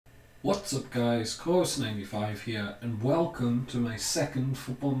What's up guys, Course95 here and welcome to my second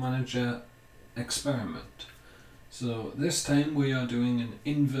Football Manager experiment. So this time we are doing an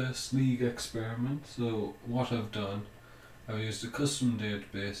inverse league experiment. So what I've done, I've used a custom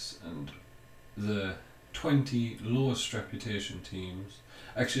database and the 20 lowest reputation teams.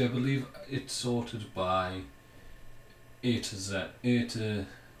 Actually I believe it's sorted by A to Z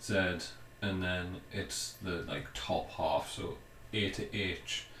and then it's the top half, so A to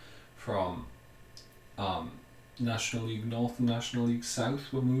H from National League North and National League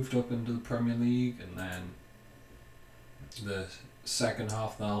South were moved up into the Premier League, and then the second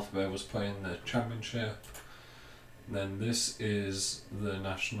half of the alphabet was playing the Championship. And then this is the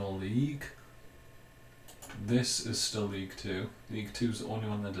National League. This is still League 2. League 2 is the only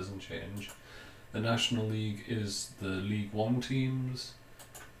one that doesn't change. The National League is the League 1 teams.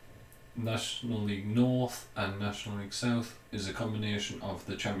 National League North and National League South is a combination of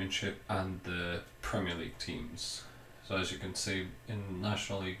the Championship and the Premier League teams. So as you can see, in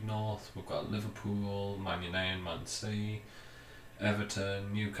National League North we've got Liverpool, Man United, Man City,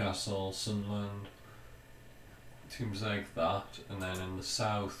 Everton, Newcastle, Sunderland, teams like that. And then in the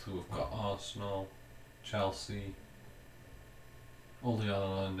South we've got Arsenal, Chelsea, all the other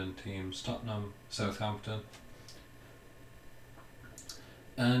London teams, Tottenham, Southampton.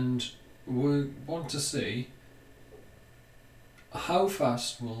 And we want to see how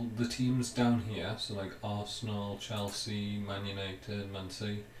fast will the teams down here, so like Arsenal, Chelsea, Man United, Man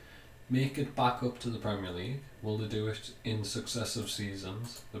City, make it back up to the Premier League. Will they do it in successive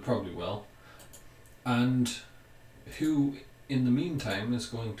seasons? They probably will. And who in the meantime is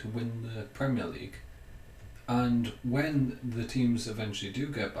going to win the Premier League? And when the teams eventually do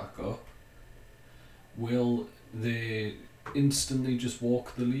get back up, will they instantly just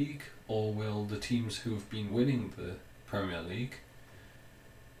walk the league, or will the teams who have been winning the Premier League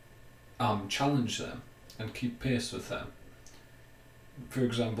challenge them and keep pace with them? For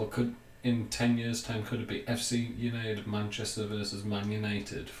example, could in 10 years time could it be FC United Manchester versus Man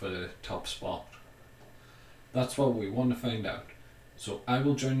United for the top spot? That's what we want to find out. So I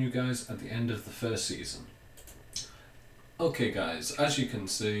will join you guys at the end of the first season. Okay guys, as you can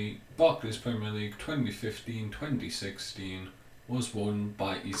see, Barclays Premier League 2015-2016 was won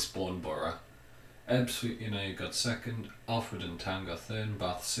by Eastbourne Borough. Ebbsfleet United got second, Alfred and Town got third, and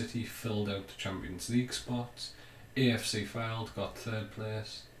Bath City filled out the Champions League spots. AFC Fylde got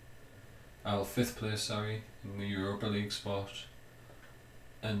fifth place, in the Europa League spot.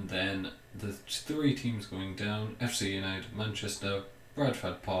 And then the three teams going down, FC United, Manchester,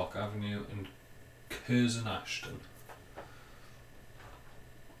 Bradford Park Avenue and Curzon Ashton.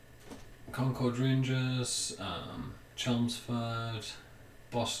 Concord Rangers, Chelmsford,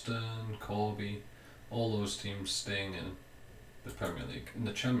 Boston, Corby, all those teams staying in the Premier League. In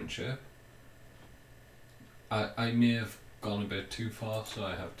the Championship, I may have gone a bit too far, so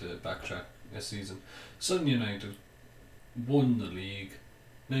I have to backtrack this season. Sutton United won the league,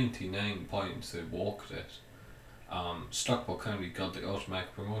 99 points, they walked it. Stockport County got the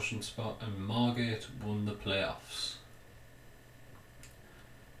automatic promotion spot, and Margate won the playoffs.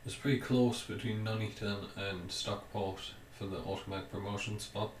 It was pretty close between Nuneaton and Stockport for the automatic promotion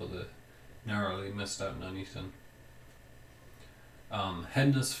spot, but they narrowly missed out Nuneaton.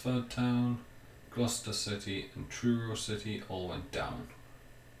 Hednesford Town, Gloucester City and Truro City all went down.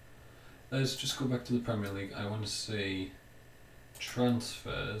 Let's just go back to the Premier League. I want to see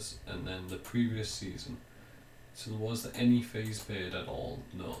transfers and then the previous season. So was there any fees paid at all?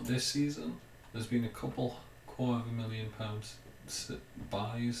 No. This season there's been a couple £250,000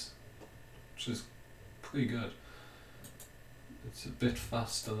 buys, which is pretty good. It's a bit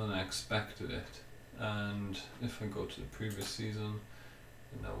faster than I expected it. And if I go to the previous season,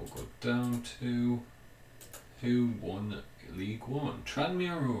 and now we'll go down to who won League 1.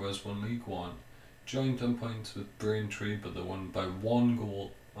 Tranmere Rovers won League 1, joint on points with Braintree, but they won by one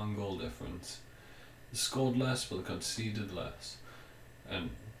goal difference. They scored less but they conceded less,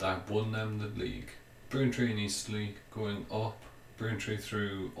 and that won them the league. Braintree and Eastleigh going up. Braintree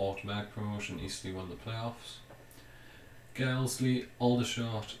through automatic promotion, Eastleigh won the playoffs. Guernsey,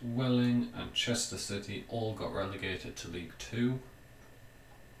 Aldershot, Welling and Chester City all got relegated to League 2.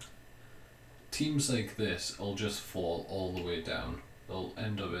 Teams like this will just fall all the way down. They'll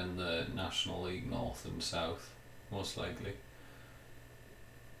end up in the National League North and South, most likely.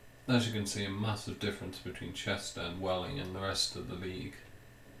 As you can see, a massive difference between Chester and Welling and the rest of the league.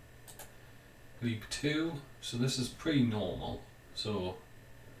 League 2, so this is pretty normal. So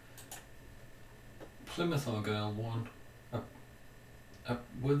Plymouth Argyle won.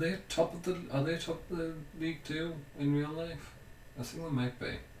 Were they top of the? Are they top of the League 2 in real life? I think they might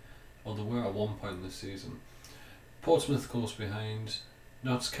be. or they were at one point this season. Portsmouth close behind.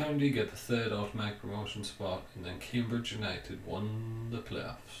 Notts County get the third automatic promotion spot, and then Cambridge United won the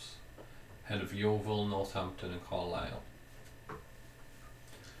playoffs, ahead of Yeovil, Northampton and Carlisle.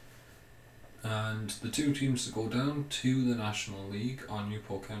 And the two teams to go down to the National League are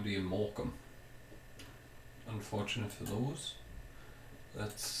Newport County and Morecambe. Unfortunate for those.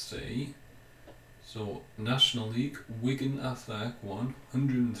 Let's see. So, National League, Wigan Athletic won,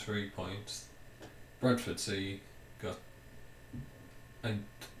 103 points. Bradford City got... And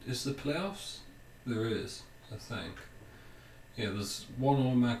is the playoffs? There is, I think. Yeah, there's one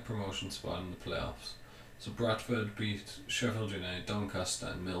automatic promotion spot in the playoffs. So Bradford beat Sheffield United, Doncaster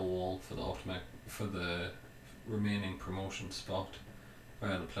and Millwall for the remaining promotion spot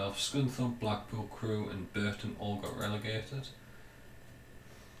via the playoffs. Scunthorpe, Blackpool, Crewe and Burton all got relegated,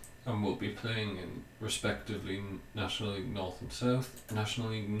 and will be playing in respectively National League North and South. National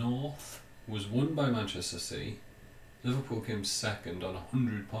League North was won by Manchester City. Liverpool came second on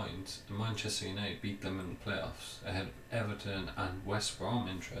 100 points, and Manchester United beat them in the playoffs ahead of Everton and West Brom,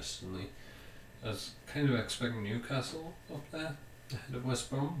 interestingly. I was kind of expecting Newcastle up there ahead of West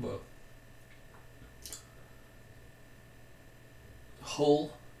Brom, but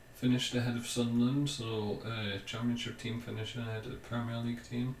Hull finished ahead of Sunderland, so Championship team finished ahead of the Premier League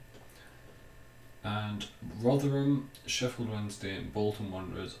team. And Rotherham, Sheffield Wednesday and Bolton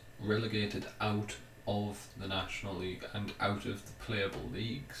Wanderers relegated out of the National League and out of the playable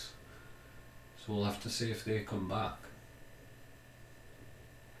leagues. So we'll have to see if they come back.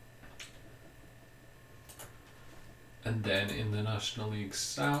 And then in the National League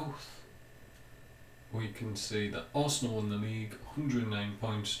South, we can see that Arsenal won the league, 109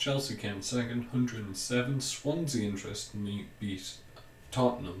 points. Chelsea came second, 107. Swansea, interestingly, beat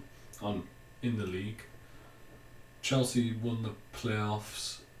Tottenham in the league. Chelsea won the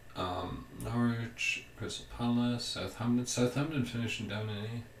playoffs. Norwich, Crystal Palace, Southampton finishing down in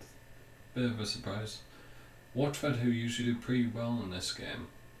 8th. Bit of a surprise. Watford, who usually do pretty well in this game,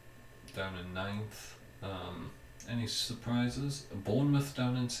 down in 9th. Any surprises? Bournemouth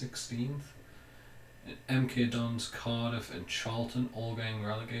down in 16th. MK Dons, Cardiff and Charlton all getting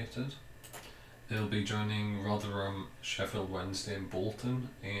relegated. They'll be joining Rotherham, Sheffield Wednesday and Bolton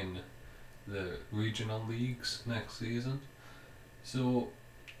in the regional leagues next season. So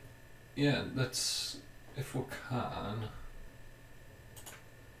yeah, let's, if we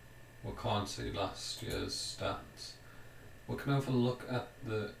can't see last year's stats, we can have a look at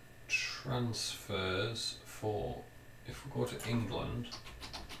the transfers for, if we go to England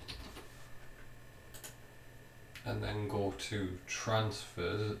and then go to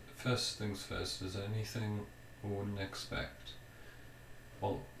transfers. First things first, is there anything we wouldn't expect?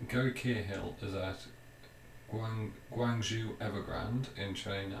 Well, Gary Cahill is at Guangzhou Evergrande in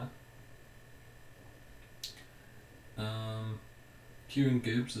China. Kieran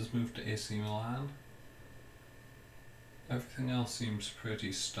Gibbs has moved to AC Milan. Everything else seems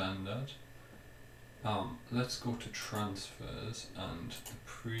pretty standard. Let's go to transfers and the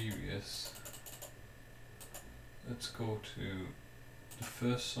previous. Let's go to the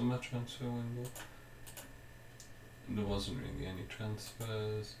first summer transfer window. There wasn't really any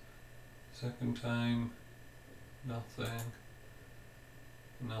transfers. Second time, nothing.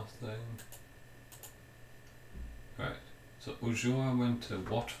 Right, so Ulloa went to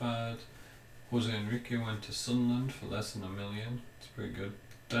Watford. Jose Enrique went to Sunderland for less than $1 million. It's pretty good.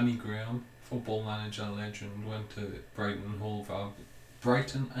 Danny Graham, football manager legend, went to Brighton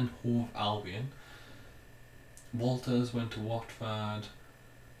and Hove Albion. Walters went to Watford.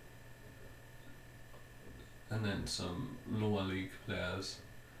 And then some lower league players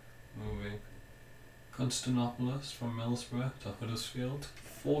moving. Constantopoulos from Middlesbrough to Huddersfield,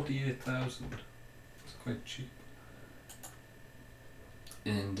 48,000. It's quite cheap.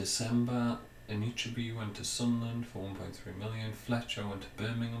 In December, Anichebe went to Sunderland for 1.3 million. Fletcher went to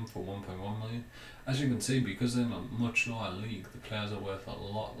Birmingham for 1.1 million. As you can see, because they're in a much lower league, the players are worth a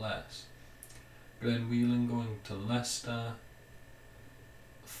lot less. Glenn Whelan going to Leicester.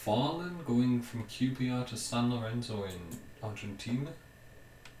 Farland going from QPR to San Lorenzo in Argentina.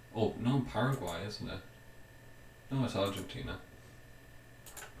 Oh, no, Paraguay, isn't it? No, it's Argentina.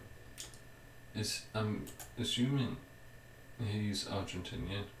 I'm assuming he's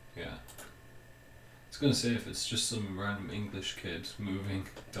Argentinian, yeah. I was going to say, if it's just some random English kid moving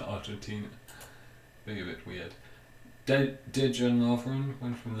to Argentina, be a bit weird. Dejan Lovren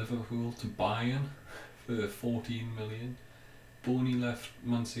went from Liverpool to Bayern for 14 million. Boni left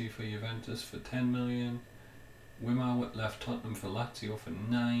Muncie for Juventus for 10 million. Wimmer left Tottenham for Lazio for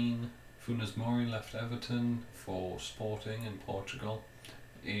 9. Funes Mori left Everton for Sporting in Portugal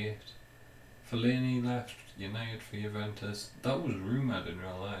for 8. Fellaini left United for Juventus. That was rumoured in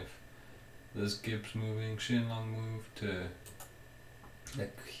real life. There's Gibbs moving. Shane Long moved to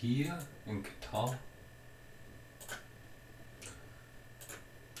Kia in Qatar.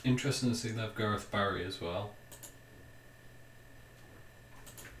 Interesting to see they have Gareth Barry as well.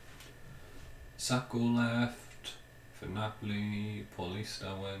 Sacco left for Napoli.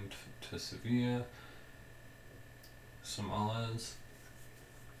 Paulista went to Sevilla. Some others.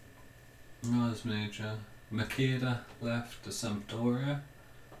 Noah's major. Makeda left to Sampdoria.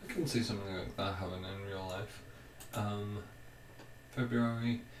 I can see something like that happening in real life.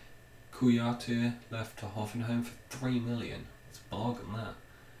 February. Kouyaté left to Hoffenheim for 3 million. It's a bargain that.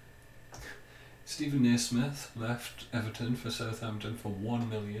 Stephen Naismith left Everton for Southampton for 1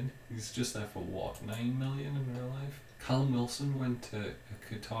 million. He's just there for what, 9 million in real life? Callum Wilson went to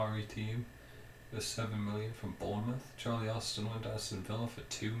a Qatari team for 7 million from Bournemouth. Charlie Austin went to Aston Villa for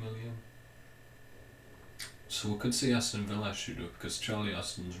 2 million. So we could see Aston Villa shoot up because Charlie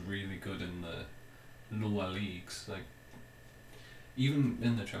Austin's really good in the lower leagues. Like, even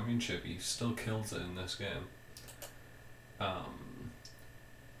in the Championship, he still kills it in this game.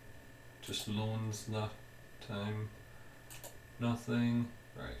 Just loans that time. Nothing.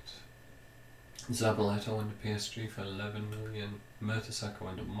 Right. Zabaleta went to PSG for 11 million. Mertesacker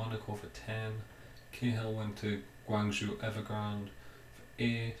went to Monaco for 10. Cahill went to Guangzhou Evergrande for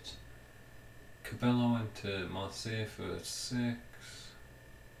 8. Cabello went to Marseille for 6.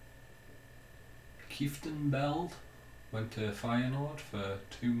 Kieftenbeld went to Feyenoord for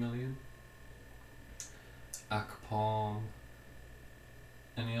 2 million. Akpom.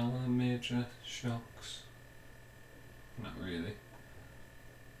 Any other major shocks? Not really.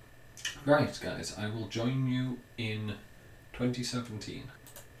 Right guys, I will join you in 2017.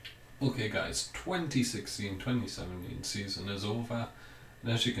 Okay guys, 2016-2017 season is over.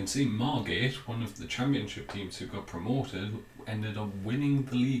 And as you can see, Margate, one of the Championship teams who got promoted, ended up winning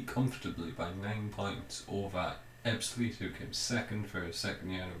the league comfortably by 9 points over Ebbsfleet, who came second for a second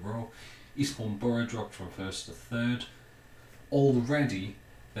year in a row. Eastbourne Borough dropped from first to third. Already,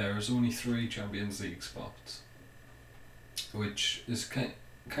 there is only 3 Champions League spots, which is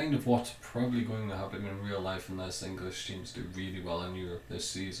kind of what's probably going to happen in real life unless English teams do really well in Europe this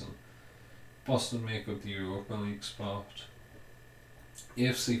season. Boston make up the Europa League spot.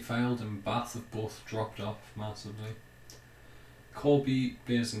 AFC Fylde and Bath have both dropped off massively. Corby,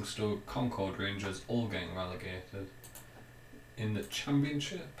 Basingstoke, Concord Rangers all getting relegated. In the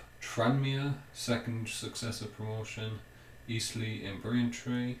Championship, Tranmere, second successive promotion. Eastleigh and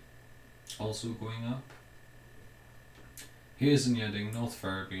Braintree also going up. Hayes and Yeading, North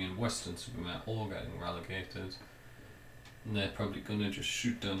Ferriby and Weston-super-Mare all getting relegated. And they're probably going to just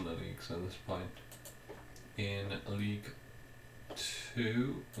shoot down the leagues at this point. In League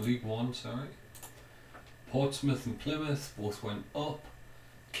 1, Portsmouth and Plymouth both went up.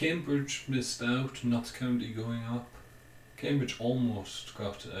 Cambridge missed out, Notts County going up. Cambridge almost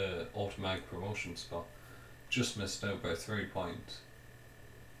got an automatic promotion spot. Just missed out by 3 points.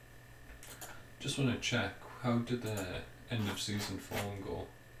 Just want to check, how did the end of season form go?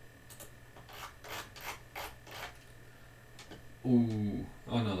 Ooh,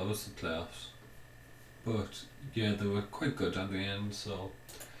 oh no, that was the playoffs. But yeah, they were quite good at the end, so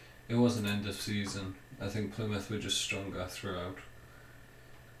it was an end of season. I think Plymouth were just stronger throughout.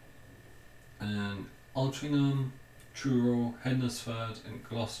 And Altrincham, Truro, Hednesford and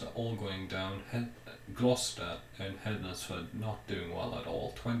Gloucester all going down. Gloucester and Hednesford not doing well at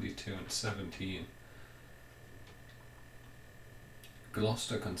all, 22 and 17.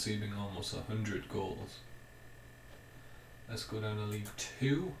 Gloucester conceding almost 100 goals. Let's go down to League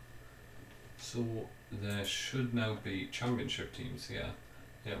 2. So there should now be Championship teams here.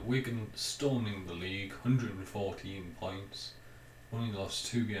 Yeah, Wigan storming the league, 114 points. Only lost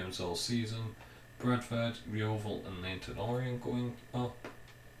 2 games all season. Bradford, Yeovil and Leyton Orient going up.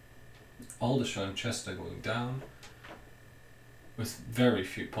 Aldershot, Chester going down with very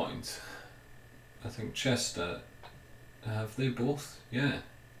few points. I think Chester, have they both? Yeah.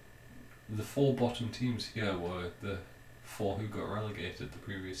 The 4 bottom teams here were the 4 who got relegated the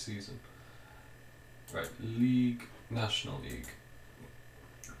previous season. Right, League, National League.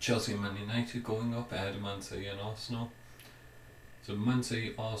 Chelsea and Man United going up ahead of Man City and Arsenal. So Man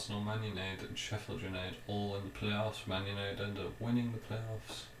City, Arsenal, Man United and Sheffield United all in the playoffs. Man United ended up winning the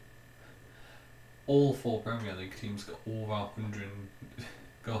playoffs. All 4 Premier League teams got over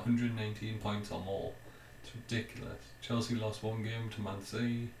 119 points or more. It's ridiculous. Chelsea lost 1 game to Man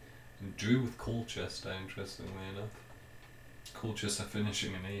City and drew with Colchester, interestingly enough. Colchester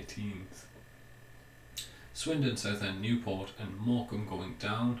finishing in 18th. Swindon, Southend, Newport and Morecambe going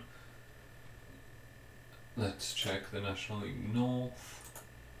down. Let's check the National League North.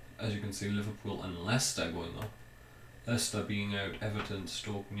 As you can see, Liverpool and Leicester going up. Leicester being out Everton,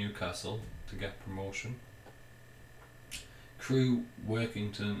 Stoke, Newcastle to get promotion. Crewe,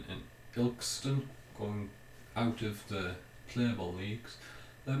 Workington and Ilkeston going out of the playable leagues.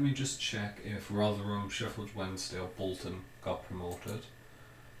 Let me just check if Rotherham, Sheffield Wednesday or Bolton got promoted.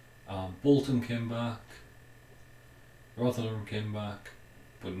 Bolton came back, Rotherham came back,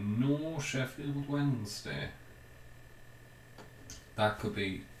 but no Sheffield Wednesday. That could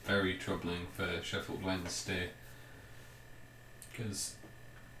be very troubling for Sheffield Wednesday, because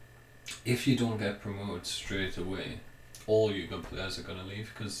if you don't get promoted straight away, all your good players are going to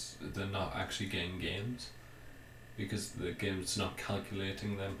leave because they're not actually getting games, because the game's not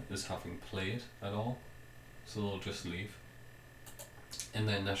calculating them as having played at all, so they'll just leave. In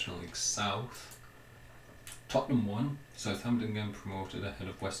their National League South, Tottenham won, Southampton getting promoted ahead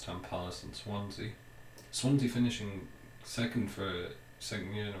of West Ham, Palace and Swansea. Swansea finishing second for a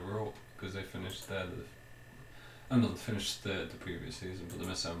second year in a row because they finished third. They finished third the previous season, but they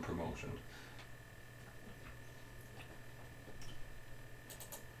missed out on promotion.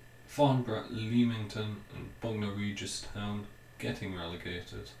 Farnborough, Leamington and Bognor Regis Town getting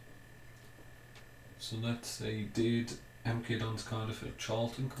relegated. So let's say, did MK Dons, Cardiff and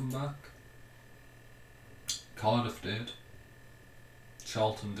Charlton come back? Cardiff did.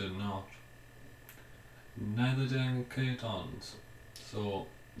 Charlton did not. Neither did MK Dons. So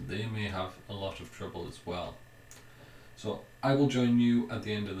they may have a lot of trouble as well. So I will join you at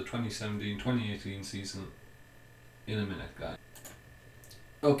the end of the 2017-2018 season in a minute, guys.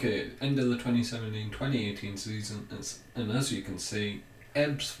 Okay, end of the 2017-2018 season, and as you can see,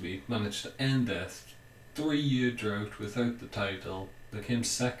 Ebbsfleet managed to end their 3-year drought without the title. They came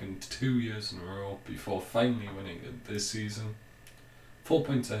second 2 years in a row before finally winning it this season. 4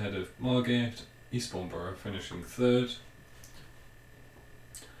 points ahead of Margate, Eastbourne Borough finishing third.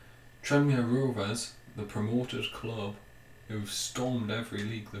 Tranmere Rovers, the promoted club who've stormed every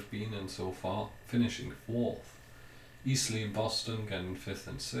league they've been in so far, finishing fourth. Eastleigh and Boston getting 5th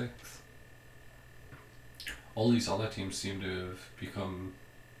and 6th. All these other teams seem to have become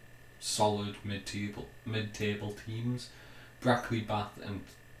solid mid-table teams. Brackley, Bath and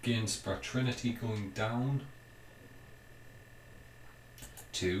Gainsborough Trinity going down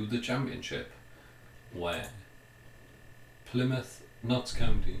to the Championship, where Plymouth, Notts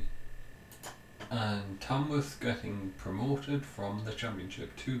County and Tamworth getting promoted from the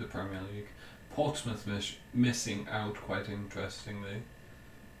Championship to the Premier League. Portsmouth missing out quite interestingly.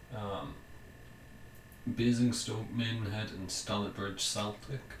 Basingstoke, Maidenhead and Stalybridge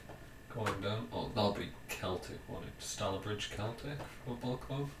Celtic going down. Oh, that'll be Celtic, won't it? Stalybridge Celtic Football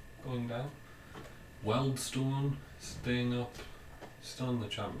Club going down. Wealdstone staying up, still in the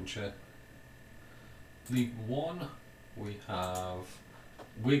Championship. League 1, we have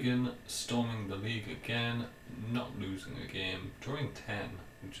Wigan storming the league again, not losing a game, drawing 10,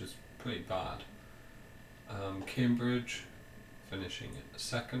 which is pretty bad. Cambridge finishing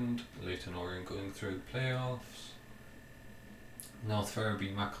second, Leyton Orient going through the playoffs. North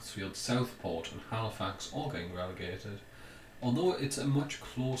Ferriby, Macclesfield, Southport and Halifax all getting relegated, although it's a much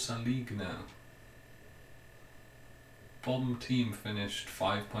closer league now. Bottom team finished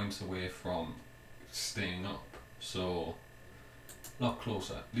 5 points away from staying up, so a lot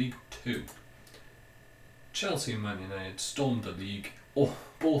closer. League 2, Chelsea and Man United stormed the league. Oh,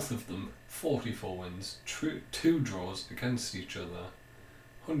 both of them 44 wins, 2 draws against each other,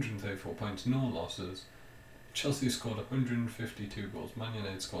 134 points, no losses. Chelsea scored 152 goals, Man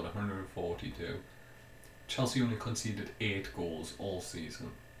United scored 142. Chelsea only conceded 8 goals all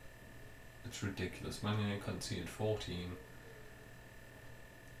season. It's ridiculous. Man United conceded 14.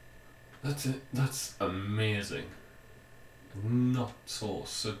 That's it. That's amazing. Not saw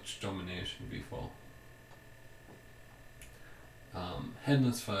such domination before.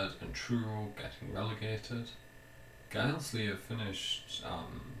 Hednesford and Truro getting relegated. Guilsley have finished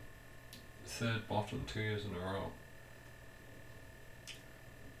third bottom 2 years in a row.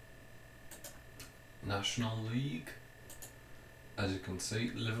 National League, as you can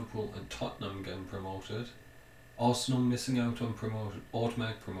see, Liverpool and Tottenham getting promoted. Arsenal missing out on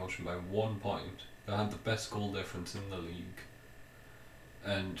automatic promotion by 1 point. They had the best goal difference in the league.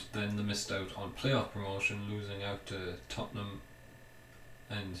 And then they missed out on playoff promotion, losing out to Tottenham.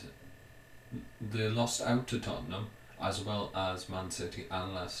 And they lost out to Tottenham as well as Man City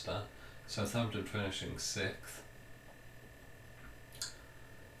and Leicester. Southampton finishing 6th.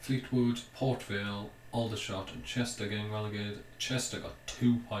 Fleetwood, Port Vale, Aldershot and Chester getting relegated. Chester got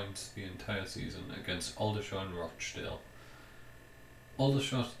 2 points the entire season against Aldershot and Rochdale.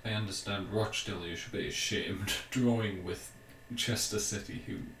 Aldershot, I understand. Rochdale, you should be ashamed, drawing with Chester City,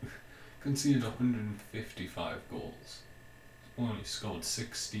 who conceded 155 goals. Only scored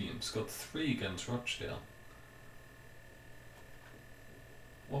 16, scored 3 against Rochdale.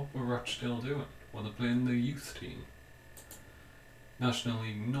 What were Rochdale doing? Well, they're playing the youth team. National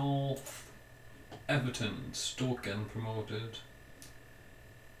League North, Everton and Stoke getting promoted.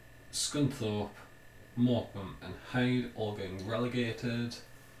 Scunthorpe, Morecambe and Hyde all getting relegated.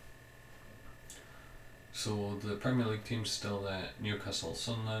 So the Premier League team's still there. Newcastle,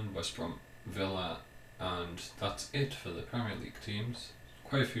 Sunderland, West Brom, Villa, and that's it for the Premier League teams.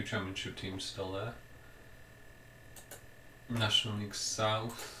 Quite a few Championship teams still there. National League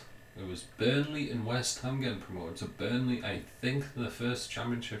South, it was Burnley and West Ham getting promoted. So Burnley, I think, the first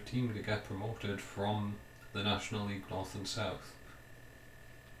Championship team to get promoted from the National League North and South.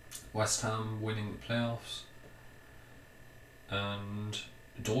 West Ham winning the playoffs, and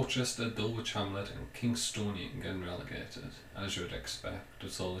Dorchester, Dulwich Hamlet and Kingstonian getting relegated, as you would expect.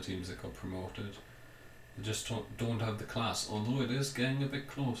 It's all the teams that got promoted. They just don't have the class, although it is getting a bit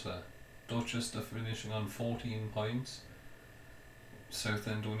closer. Dorchester finishing on 14 points,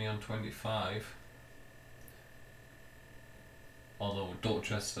 Southend only on 25. Although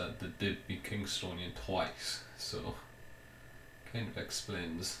Dorchester, they did beat Kingstonian twice, so kind of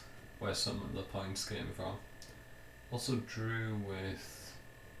explains where some of the points came from. Also drew with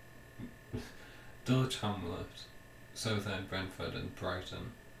Dulwich Hamlet, Southend, Brentford and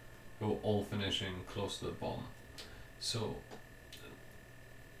Brighton, who were all finishing close to the bottom. So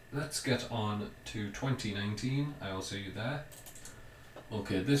let's get on to 2019. I will see you there.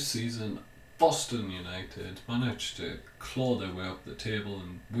 Okay, this season Boston United managed to claw their way up the table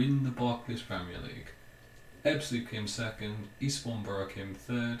and win the Barclays Premier League. Ebbsfleet came second, Eastbourne Borough came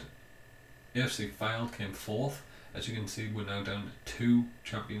third, AFC Fylde came fourth. As you can see, we're now down to 2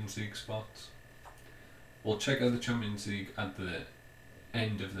 Champions League spots. We'll check out the Champions League at the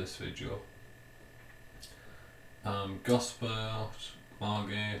end of this video. Gosport,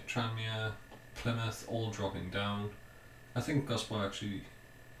 Margate, Tranmere, Plymouth all dropping down. I think Gosport actually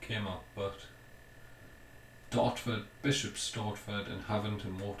came up, but Dartford, Bishop Stortford and Havant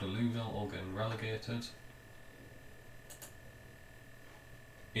and Waterlooville all getting relegated.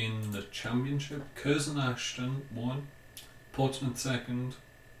 In the Championship, Curzon Ashton won, Portsmouth second,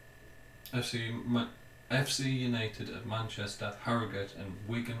 FC United at Manchester, Harrogate and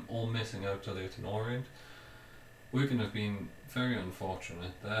Wigan all missing out to Leyton Orient. Wigan have been very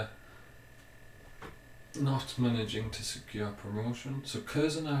unfortunate there, not managing to secure promotion. So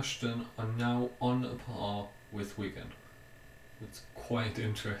Curzon Ashton are now on a par with Wigan. It's quite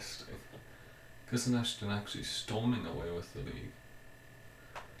interesting. Curzon Ashton actually storming away with the league.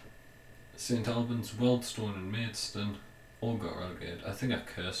 St Albans, Wealdstone and Maidstone all got relegated. I think I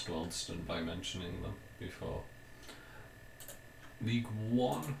cursed Wealdstone by mentioning them before. League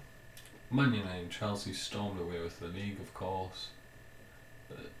 1, Man United and Chelsea stormed away with the league, of course.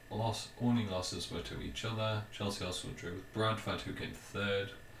 The only losses were to each other. Chelsea also drew with Bradford, who came third,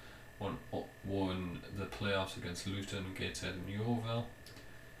 won the playoffs against Luton, Gateshead and Yeovil.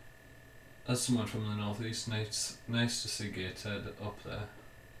 As someone from the northeast, nice to see Gateshead up there.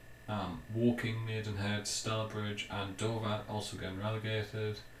 Woking, Maidenhead, Stalbridge and Dover also getting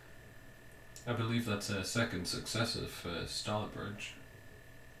relegated. I believe that's a second successive for Stalbridge.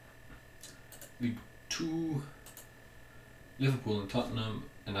 League 2, Liverpool and Tottenham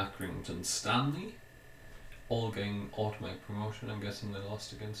and Accrington Stanley all getting automatic promotion. I'm guessing they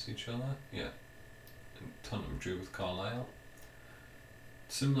lost against each other. Yeah. And Tottenham drew with Carlisle.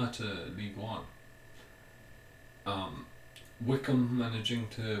 Similar to League 1. Wycombe managing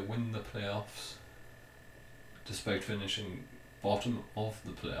to win the playoffs despite finishing bottom of the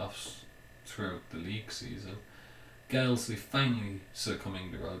playoffs throughout the league season. Guernsey finally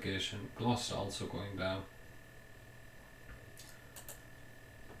succumbing to relegation. Gloucester also going down.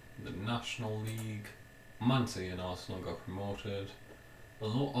 The National League, Man City and Arsenal got promoted.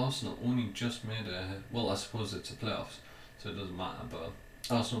 Although Arsenal only just made well, I suppose it's a playoffs, so it doesn't matter, but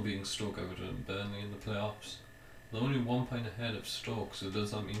Arsenal being Stoke, Everton and Burnley in the playoffs. They're only 1 point ahead of Stoke, so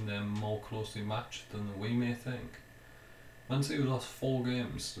does that mean they're more closely matched than we may think? Man City lost 4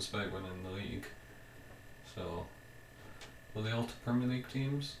 games despite winning the league. So, were they all to Premier League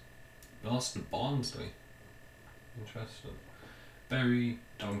teams? They lost to Barnsley. Interesting. Bury,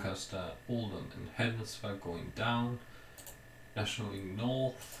 Doncaster, Oldham and Huddersfield going down. National League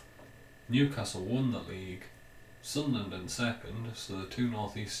North, Newcastle won the league. Sunderland in second, so the 2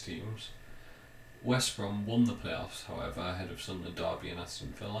 northeast teams. West Brom won the playoffs, however, ahead of Sunderland, Derby and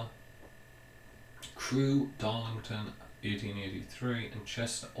Aston Villa. Crewe, Darlington 1883, and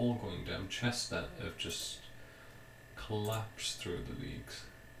Chester all going down. Chester have just collapsed through the leagues.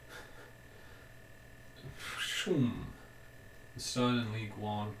 Started in League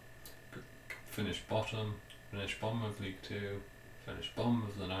 1, finished bottom of League 2, finished bottom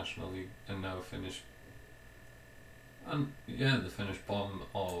of the National League, and now they finished bottom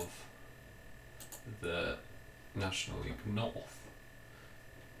of the National League North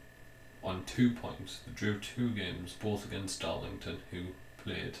on 2 points. They drew 2 games, both against Darlington,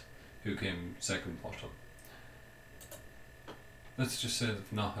 who came second bottom. Let's just say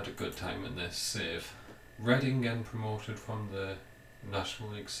they've not had a good time in this save. Reading getting promoted from the National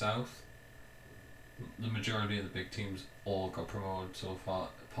League South. The majority of the big teams all got promoted so far,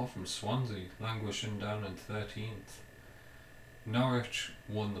 apart from Swansea, languishing down in 13th. Norwich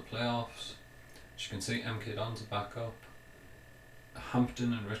won the playoffs. As you can see, MK Dons are back up.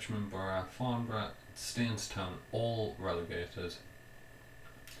 Hampton and Richmond Borough, Farnborough, Stainstown all relegated.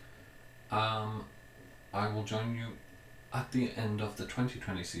 I will join you at the end of the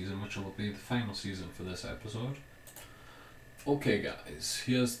 2020 season, which will be the final season for this episode. Okay guys,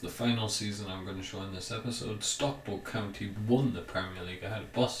 here's the final season I'm going to show in this episode. Stockport County won the Premier League ahead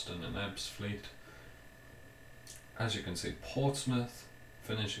of Boston and Ebbsfleet. As you can see, Portsmouth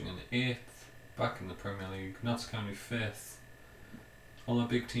finishing in 8th, back in the Premier League. Notts County 5th. All the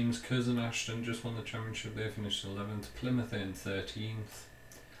big teams, Curzon Ashton just won the Championship, they finished 11th. Plymouth in 13th.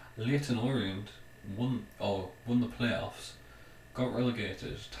 Leyton Orient won the playoffs, got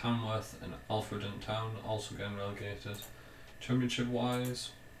relegated. Tamworth and Alfredton Town also getting relegated. Championship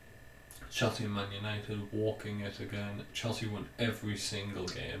wise, Chelsea and Man United walking it again. Chelsea won every single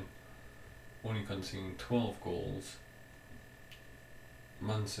game, only conceding 12 goals.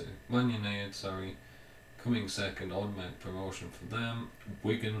 Man United, coming second, automatic promotion for them.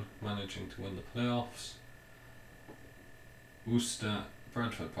 Wigan managing to win the playoffs. Worcester,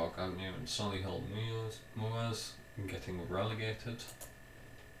 Bradford Park Avenue and Solihull Moors getting relegated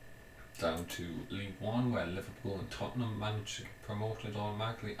down to League 1, where Liverpool and Tottenham managed to get promoted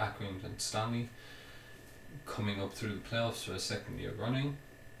automatically. Accrington and Stanley coming up through the playoffs for a second year running.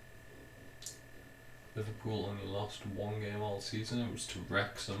 Liverpool only lost 1 game all season, it was to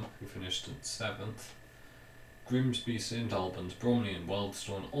Wrexham, who finished in 7th. Grimsby, St Albans, Bromley and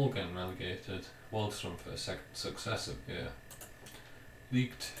Wealdstone all getting relegated. Wealdstone for a second successive year.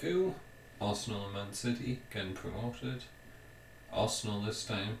 League 2, Arsenal and Man City getting promoted. Arsenal this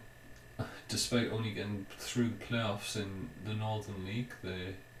time, despite only getting through the playoffs in the Northern League,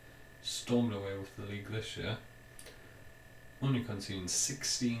 they stormed away with the league this year. Only conceding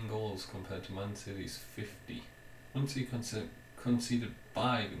 16 goals compared to Man City's 50. Man City conceded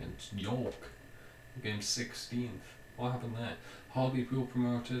 5 against York, game 16th. What happened there? Hartlepool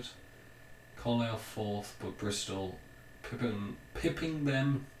promoted, Carlisle 4th, but Bristol pipping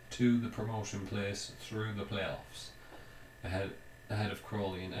them to the promotion place through the playoffs, ahead of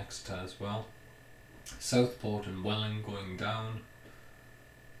Crawley and Exeter as well. Southport and Welling going down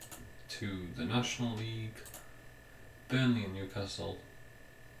to the National League. Burnley and Newcastle,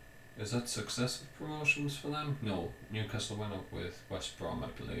 is that successive promotions for them? No, Newcastle went up with West Brom, I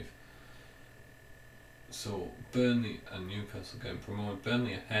believe. So Burnley and Newcastle getting promoted.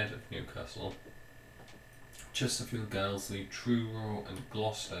 Burnley ahead of Newcastle. Chesterfield, Guilsley, Truro and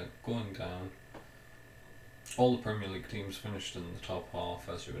Gloucester going down. All the Premier League teams finished in the top half,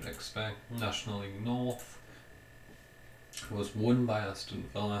 as you would expect. National League North was won by Aston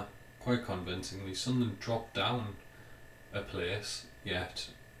Villa quite convincingly. Sunderland dropped down a place, yet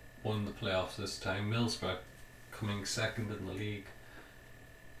won the playoffs this time. Middlesbrough coming second in the league.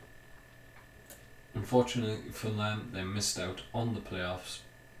 Unfortunately for them, they missed out on the playoffs.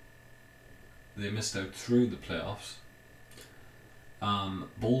 They missed out through the playoffs.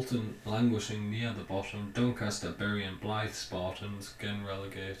 Bolton languishing near the bottom. Doncaster, Bury and Blythe Spartans getting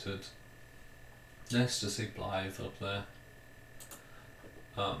relegated. Nice to see Blythe up there.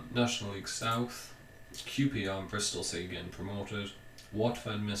 National League South, QPR and Bristol City getting promoted.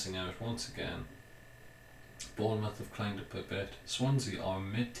 Watford missing out once again. Bournemouth have climbed up a bit. Swansea are a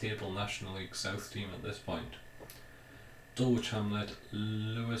mid-table National League South team at this point. Dulwich Hamlet,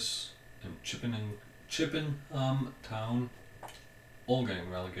 Lewis and Chippenham Town all getting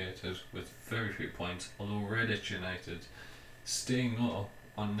relegated with very few points, although Redditch United staying up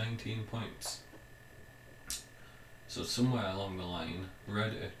on 19 points. So somewhere along the line,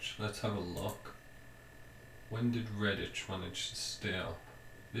 Redditch, let's have a look. When did Redditch manage to stay up?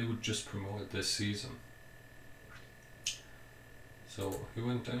 They were just promoted this season. So who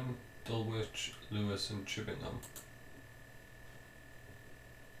went down? Dulwich, Lewis and Chippenham.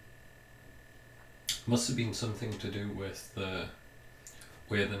 Must have been something to do with the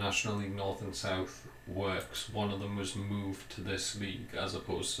way the National League North and South works. One of them was moved to this league as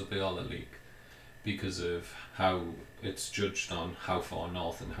opposed to the other league because of how it's judged on how far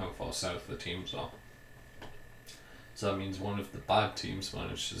north and how far south the teams are. So that means one of the bad teams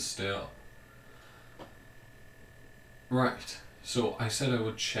managed to stay up. Right, so I said I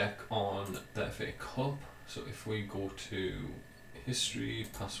would check on the FA Cup. So if we go to history,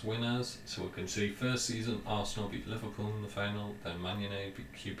 past winners, so we can see first season Arsenal beat Liverpool in the final, then Man United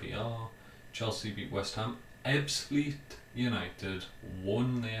beat QPR, Chelsea beat West Ham, Ebbsfleet United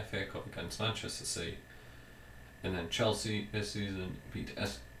won the FA Cup against Manchester City, and then Chelsea this season beat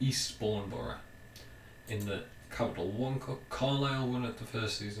Eastbourne Borough. In the Capital One Cup, Carlisle won it the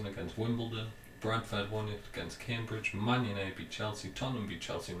first season against Wimbledon, Bradford won it against Cambridge, Man United beat Chelsea, Tottenham beat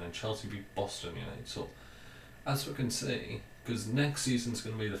Chelsea, and then Chelsea beat Boston United. So as we can see, because next season's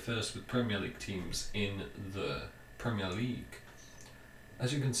going to be the first with Premier League teams in the Premier League,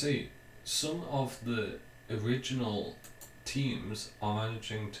 as you can see, some of the original teams are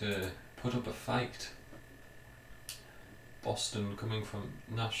managing to put up a fight. Boston coming from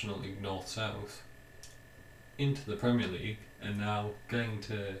National League North-South into the Premier League and now going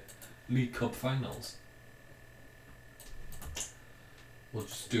to League Cup finals. We'll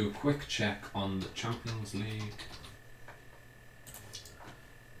just do a quick check on the Champions League.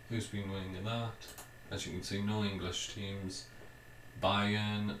 Who's been winning in that? As you can see, no English teams.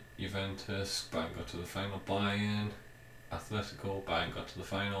 Bayern, Juventus, Bayern got to the final. Bayern, Atletico, Bayern got to the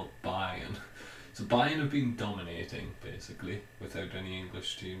final. Bayern. So Bayern have been dominating, basically, without any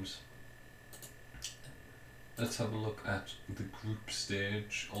English teams. Let's have a look at the group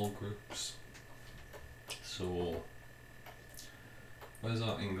stage, all groups. So, where's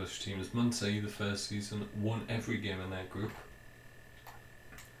our English teams? Marseille, the first season, won every game in their group.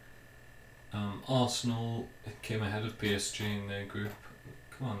 Arsenal came ahead of PSG in their group.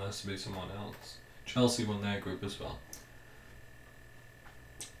 Come on, there has to be someone else. Chelsea won their group as well.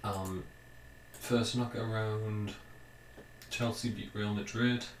 First knockout round, Chelsea beat Real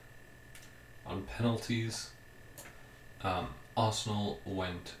Madrid on penalties. Arsenal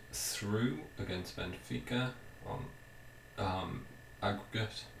went through against Benfica on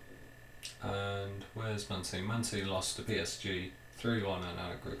aggregate. And where's Man City? Man City lost to PSG 3-1 on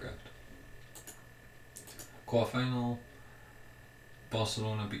aggregate. Quarterfinal,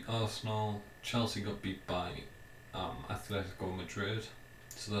 Barcelona beat Arsenal, Chelsea got beat by Atletico Madrid,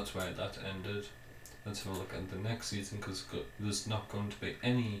 so that's where that ended. Let's have a look at the next season because there's not going to be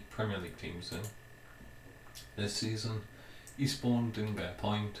any Premier League teams in this season. Eastbourne didn't get a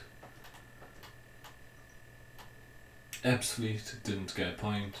point. Ebbsfleet didn't get a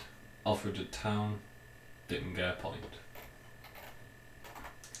point. Alfred Town didn't get a point.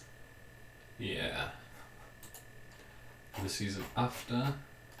 Yeah. The season after,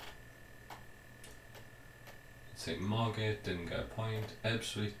 St Margaret didn't get a point,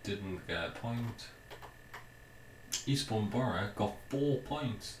 Ebbsfleet didn't get a point, Eastbourne Borough got 4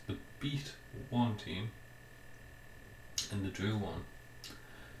 points. They beat one team and they drew one.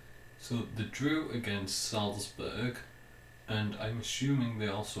 So they drew against Salzburg, and I'm assuming they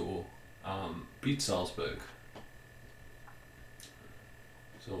also beat Salzburg.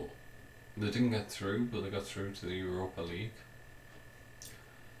 So they didn't get through, but they got through to the Europa League.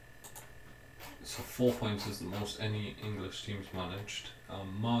 So 4 points is the most any English teams managed.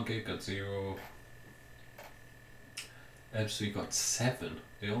 Margate got 0. Ebbsfleet got 7.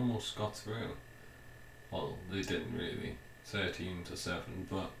 They almost got through. Well, they didn't really. 13-7,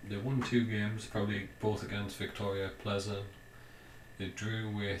 but they won 2 games, probably both against Victoria Pleasant. They drew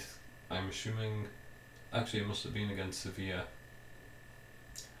with, I'm assuming, actually it must have been against Sevilla.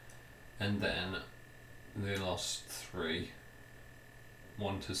 And then they lost 3.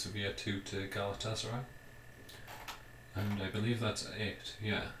 1 to Sevilla, 2 to Galatasaray. And I believe that's 8,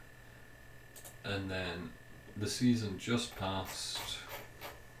 yeah. And then the season just passed.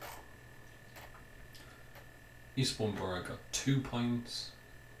 Eastbourne Borough got 2 points.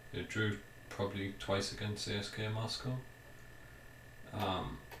 They drew probably twice against CSKA Moscow.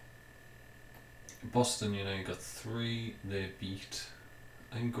 Boston United got 3. They beat,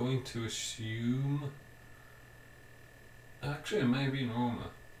 I'm going to assume, actually it may be in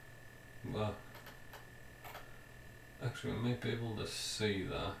Roma, but actually I might be able to see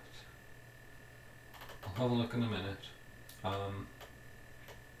that. I'll have a look in a minute.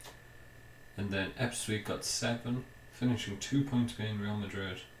 And then Ebbsfleet got 7, finishing 2 points behind Real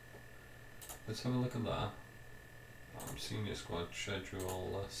Madrid. Let's have a look at that. Senior squad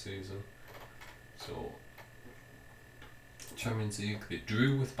schedule last season. So, Champions League, they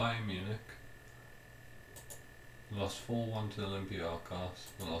drew with Bayern Munich, lost 4-1 to Olympiacos,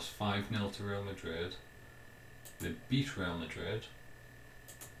 they lost 5-0 to Real Madrid, they beat Real Madrid,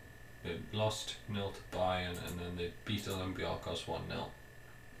 they lost 2-0 to Bayern, and then they beat Olympiacos 1-0.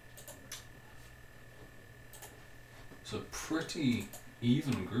 So pretty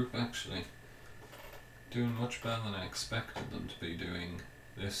even group actually. Doing much better than I expected them to be doing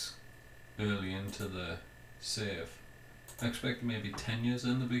this early into the save. I expected maybe 10 years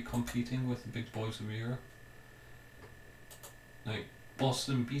in to be competing with the big boys of Europe. Like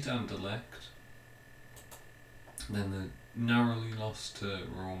Boston beat Anderlecht, then they narrowly lost to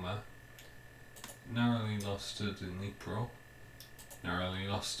Roma, narrowly lost to Dnipro, narrowly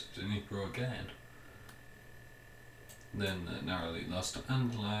lost to Dnipro again. Then narrowly lost to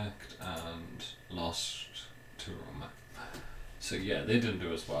Anderlecht and lost to Roma. So yeah, they didn't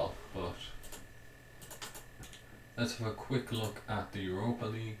do as well, but let's have a quick look at the Europa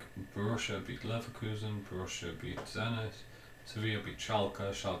League. Borussia beat Leverkusen, Borussia beat Zenit, Sevilla beat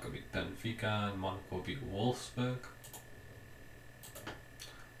Schalke, Schalke beat Benfica, and Monaco beat Wolfsburg.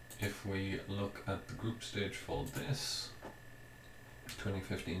 If we look at the group stage for this,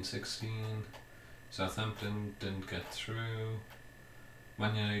 2015-16, Southampton didn't get through,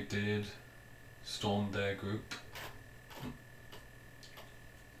 Man United did, stormed their group.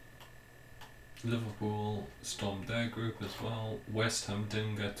 Liverpool stormed their group as well, West Ham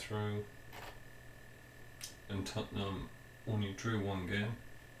didn't get through, and Tottenham only drew one game.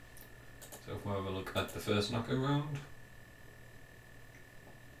 So if we have a look at the first knockout round,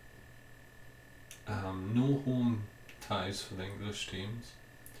 no home ties for the English teams.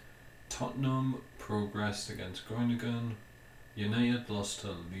 Tottenham progressed against Groningen, United lost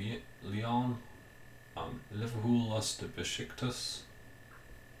to Lyon, Liverpool lost to Besiktas.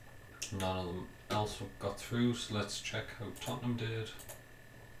 None of them else got through, so let's check how Tottenham did.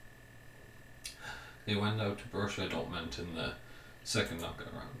 They went out to Borussia Dortmund in the second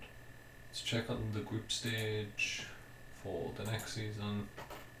knockout round. Let's check on the group stage for the next season.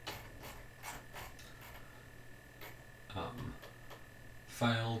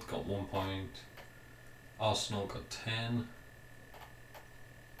 Failed, got 1 point. Arsenal got 10.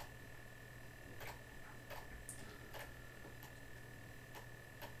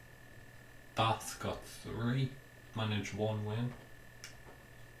 Bath got 3. Managed 1 win.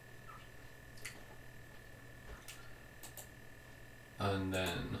 And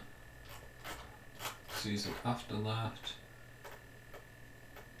then season after that,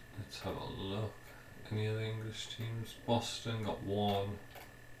 let's have a look. Any other English teams? Boston got 1.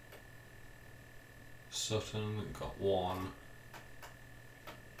 Sutton got 1.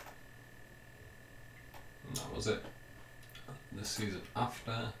 And that was it. The season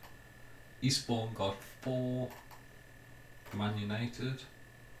after, Eastbourne got 4. Man United,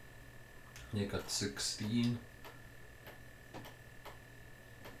 they got 16.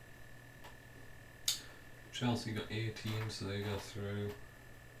 Chelsea got 18, so they got through.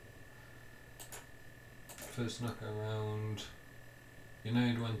 First knockout round,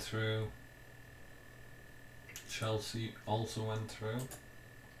 United went through, Chelsea also went through.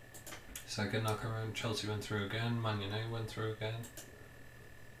 Second knockout round, Chelsea went through again, Man United went through again.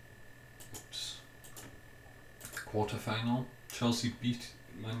 Oops. Quarter final, Chelsea beat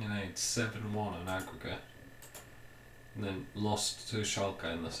Man United 7-1 in aggregate, and then lost to Schalke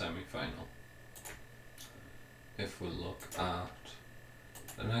in the semi-final. If we look at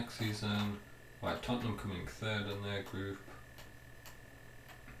the next season, Tottenham coming third in their group,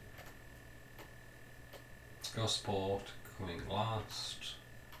 Gosport coming last,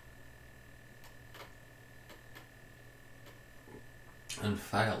 and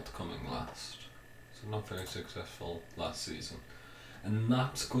failed coming last. So not very successful last season. And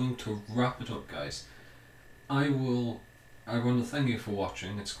that's going to wrap it up, guys. I want to thank you for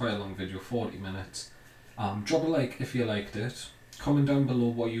watching. It's quite a long video, 40 minutes. Drop a like if you liked it. Comment down below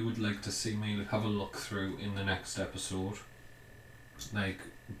what you would like to see me have a look through in the next episode. Like,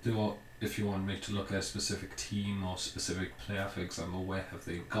 if you want me to look at a specific team or specific player, for example, where have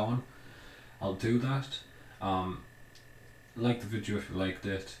they gone? I'll do that. Like the video if you liked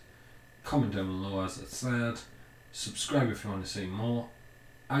it. Comment down below as I said. Subscribe if you want to see more.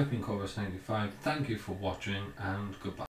 I've been Cobras95. Thank you for watching and goodbye.